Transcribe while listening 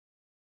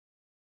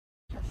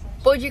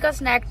पोजी का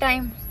snack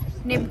time,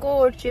 nimko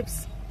और chips.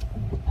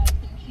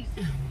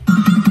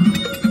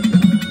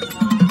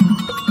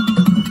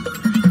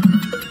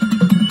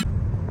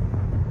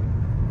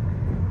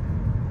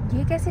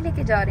 ये कैसे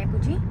लेके जा रहे हैं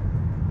पूजी?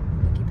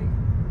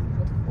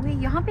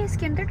 यहाँ पे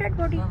इसके अंदर डेड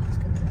बॉडी।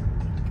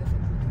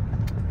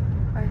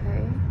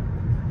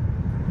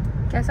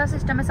 कैसा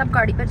सिस्टम है? सब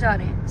गाड़ी पर जा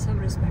रहे हैं।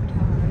 सब रिस्पेक्ट,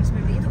 हाँ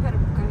रिस्पेक्ट। ये तो फिर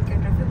क्या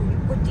ट्रैफिक होगी,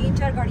 कुछ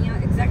 3-4 गाड़ियाँ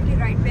एग्जैक्टली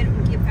राइट पे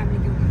उनकी फैमिली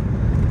की होगी।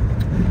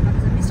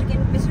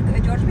 मिस्टर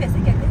जॉर्ज भी ऐसे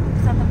कहते हैं,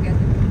 उनके साथ हम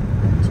कहते हैं।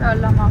 अच्छा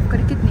अल्लाह माफ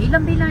करे, कितनी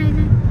लंबी लाइन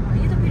है। हाँ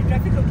ये तो फिर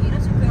ट्रैफिक रुकी है ना,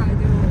 सिर्फ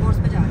हॉर्स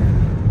पे जा रहा है,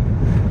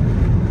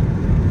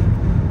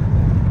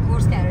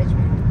 हॉर्स कैरेज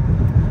में।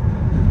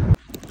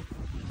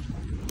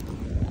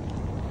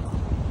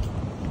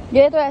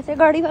 ये तो ऐसे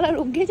गाड़ी वाला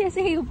रुक गया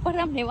जैसे ही ऊपर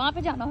हमने वहाँ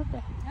पे जाना होता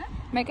है।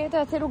 मैं कह तो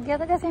ऐसे रुक गया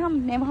था जैसे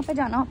हमने वहाँ पे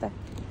जाना होता है,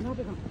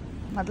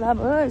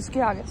 मतलब इसके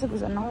आगे से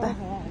गुजरना होता है।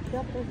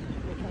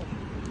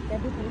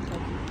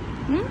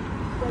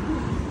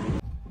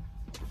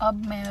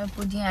 अब मैं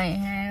पूजी आए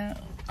हैं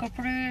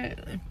कपड़े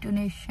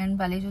डोनेशन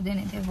वाले जो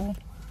देने थे वो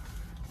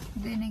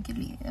देने के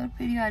लिए, और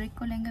फिर यारिक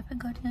को लेंगे, फिर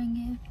घर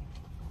जाएंगे।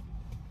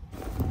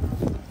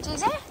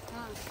 चीजें?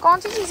 हाँ। कौन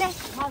सी चीजें?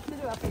 हाथ में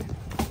जो आपके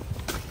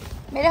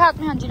मेरे हाथ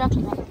में। हाँ जी रख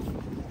लिया।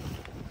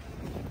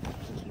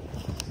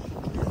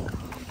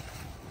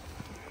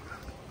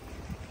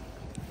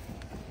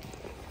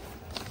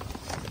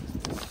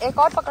 एक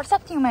और पकड़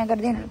सकती हूँ मैं अगर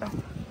देने तो।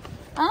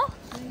 हाँ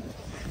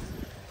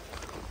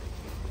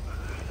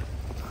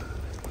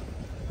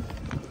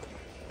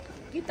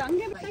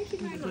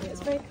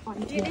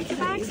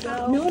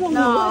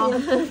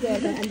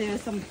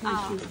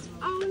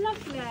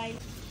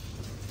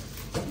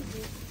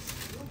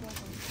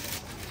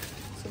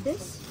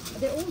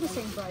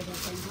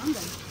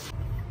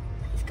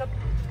इसका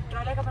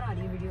ट्राला का बना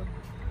रही है वीडियो।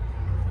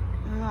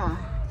 हाँ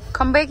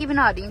खंबे की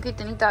बना रही हूँ,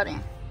 कितनी तारें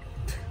हैं।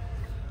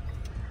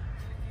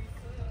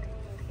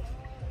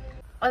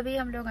 अभी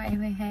हम लोग आए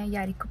हुए हैं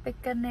यारी को पिक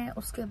करने,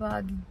 उसके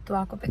बाद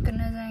दुआ को पिक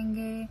करने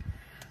जाएंगे,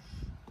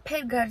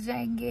 फिर घर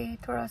जाएंगे,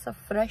 थोड़ा सा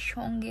फ्रेश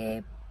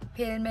होंगे,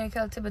 फिर मेरे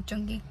ख्याल से बच्चों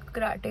की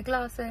कराटे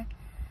क्लास है,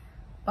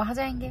 वहाँ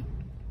जाएंगे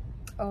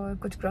और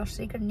कुछ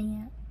ग्रॉसरी करनी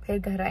है, फिर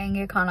घर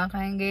आएंगे, खाना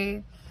खाएंगे,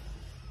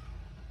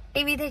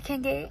 टीवी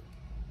देखेंगे,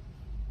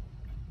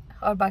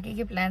 और बाकी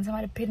के प्लान्स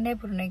हमारे फिरने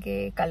फुरने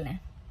के कल हैं।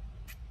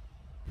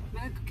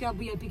 मैं क्या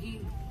वीआईपी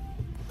की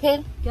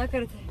फिर क्या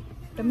करे थे,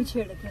 कमी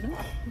छेड़ रखे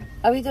ना।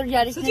 अभी तो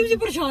यारी सच्ची मुझे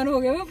परेशान हो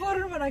गया, मैं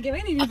फौरन बना के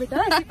भाई नहीं बेटा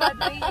ऐसी बात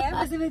नहीं है,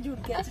 वैसे मैं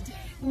झूठ क्या सच्ची।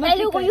 मैं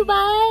लू यू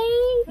बाय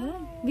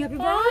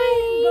बाय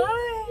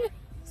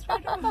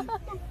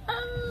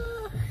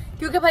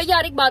क्योंकि भाई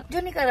यार एक बात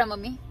क्यों नहीं कर रहा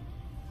मम्मी।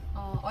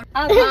 और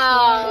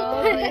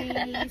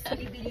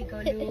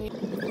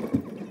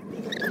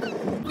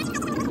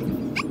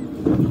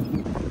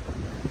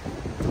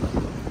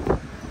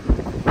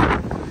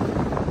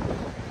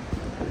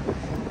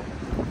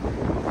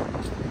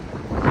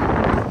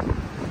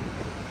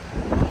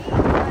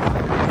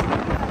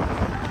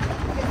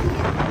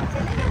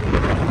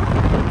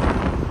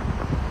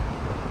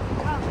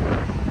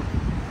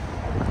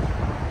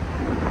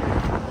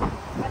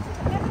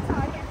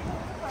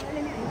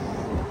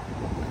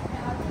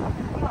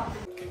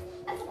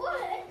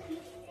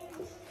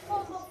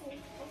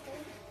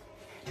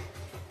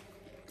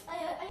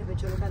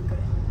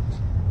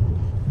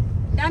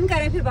डन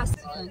करें फिर बस।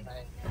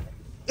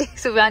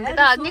 सुफियान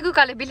का आदमी को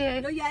काले भी ले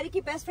लो, यारी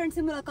की बेस्ट फ्रेंड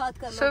से मुलाकात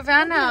कर लो।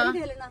 सुफियान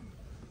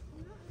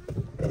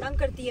तंग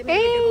करती है मेरे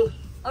बेटे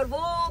को, और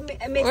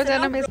वो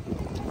जाना mummy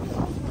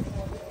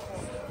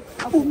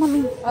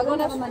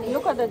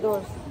look at the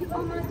doors.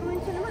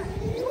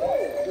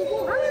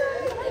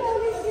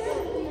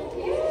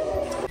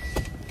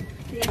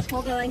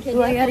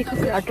 यारी को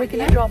ऑटो के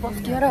लिए ड्रॉप ऑफ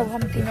किया, अब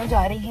हम तीनों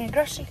जा रही हैं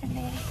ग्रोसरी करने।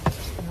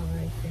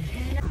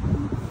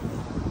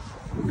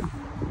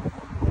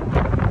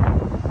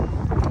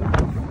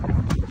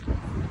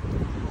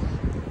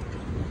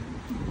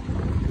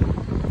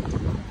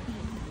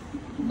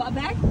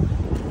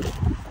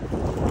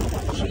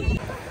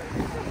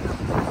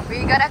 We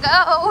gotta go.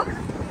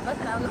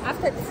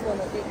 After this one,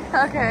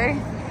 okay.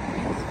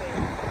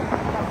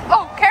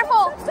 Oh,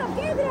 careful!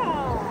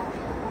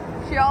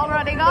 She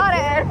already got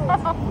it.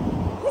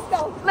 Let's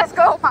go. Let's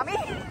go, mommy.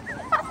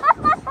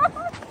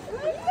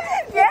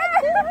 Yeah.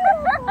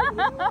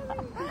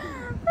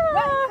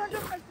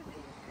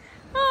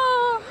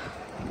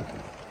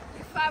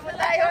 If I would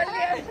lie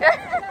only.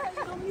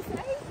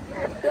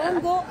 Don't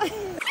go.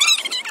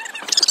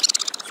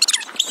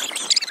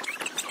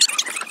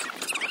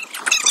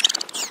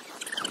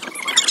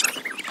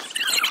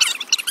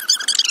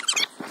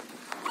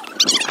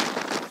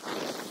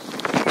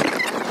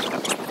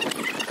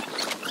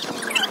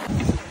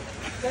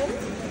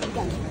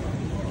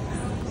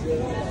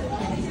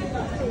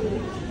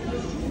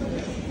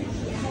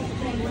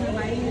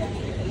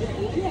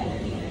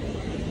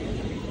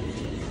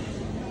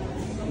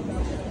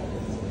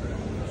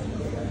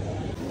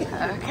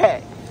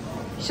 Okay,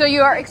 so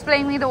you are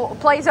explaining me the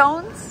play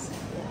zones?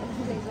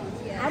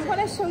 I'm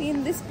gonna show you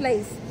in this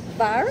place,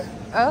 bar,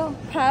 Oh,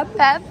 pub,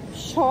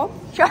 shop,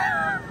 Sure.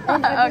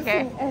 and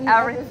Okay.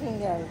 everything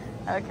else.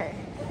 Okay.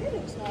 It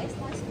looks nice,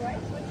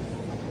 right?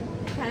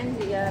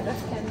 Candy, yeah,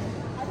 that's candy.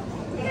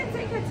 You can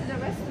take her to the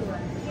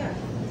restaurant. Yeah.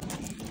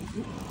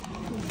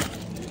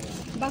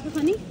 Baku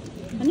honey?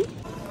 Honey?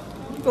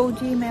 तो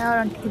जी मैं और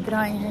aunty इधर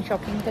आए हैं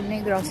shopping करने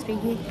grocery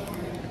की,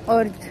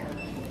 और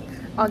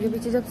आगे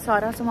पीछे जब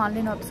सारा सामान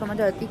लेना हो तो समझ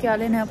आती क्या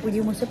लेना है।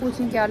 पूजी मुझसे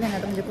पूछी क्या लेना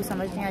है तो मुझे कुछ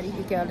समझ नहीं आ रही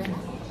कि क्या लेना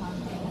है।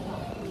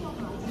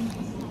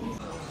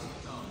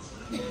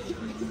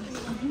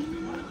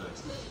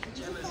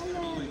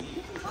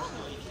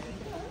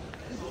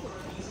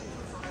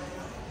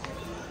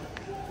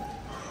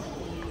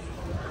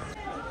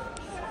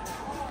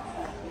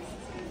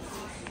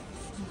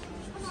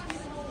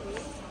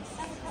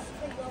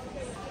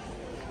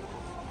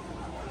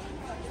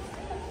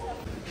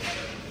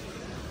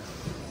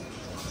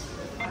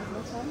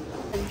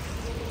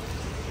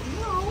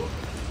 No.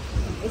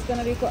 It's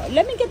gonna be cool.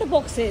 Let me get the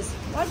boxes.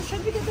 Why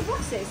should we get the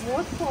boxes?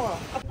 What for?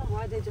 I don't know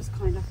why they just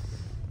kind of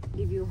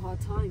give you a hard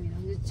time, you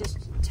know. They just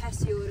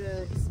test your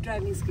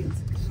driving skills.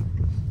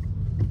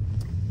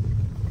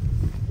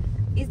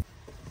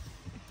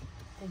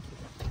 Thank you.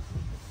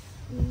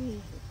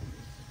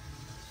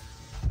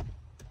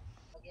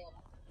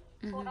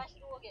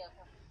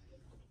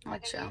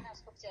 अच्छा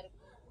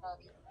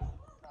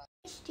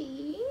मिष्टी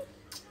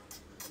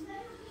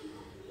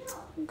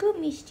गो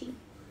मिष्टी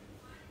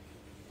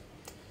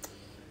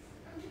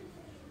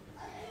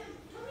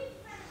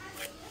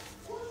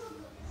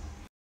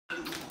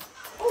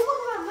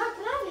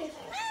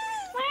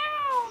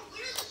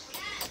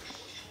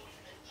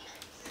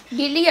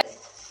गीली है।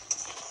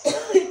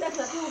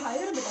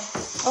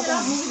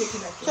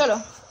 चलो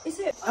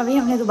अभी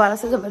हमने दोबारा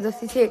से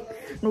ज़बरदस्ती से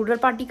नूडल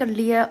पार्टी कर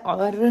ली है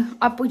और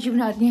आप पूजी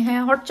बनाती हैं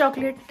hot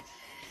chocolate.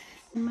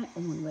 My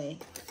own way.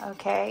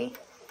 Okay.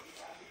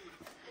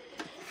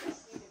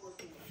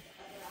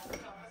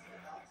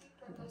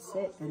 That's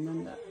it, and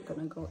then that's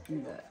gonna go in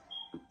the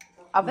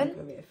Oven?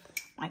 microwave.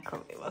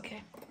 Microwave,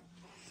 okay.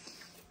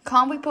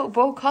 Can't we put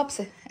both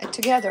cups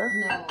together?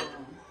 No,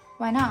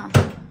 Why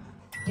not?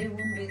 it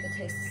wouldn't be the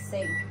taste the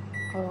same.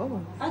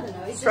 Oh. I don't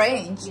know. It's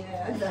Strange. Just,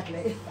 yeah,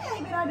 exactly. Yeah,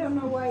 but I don't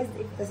know why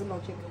if there's a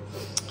logic.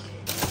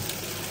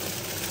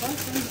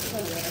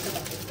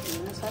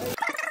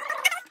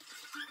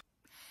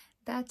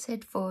 That's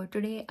it for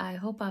today. I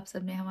hope आप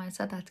सबने हमारे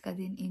साथ आज का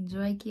दिन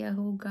enjoy किया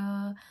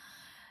होगा.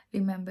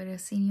 Remember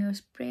your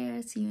seniors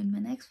prayer. See you in my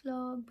next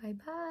vlog. Bye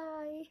bye.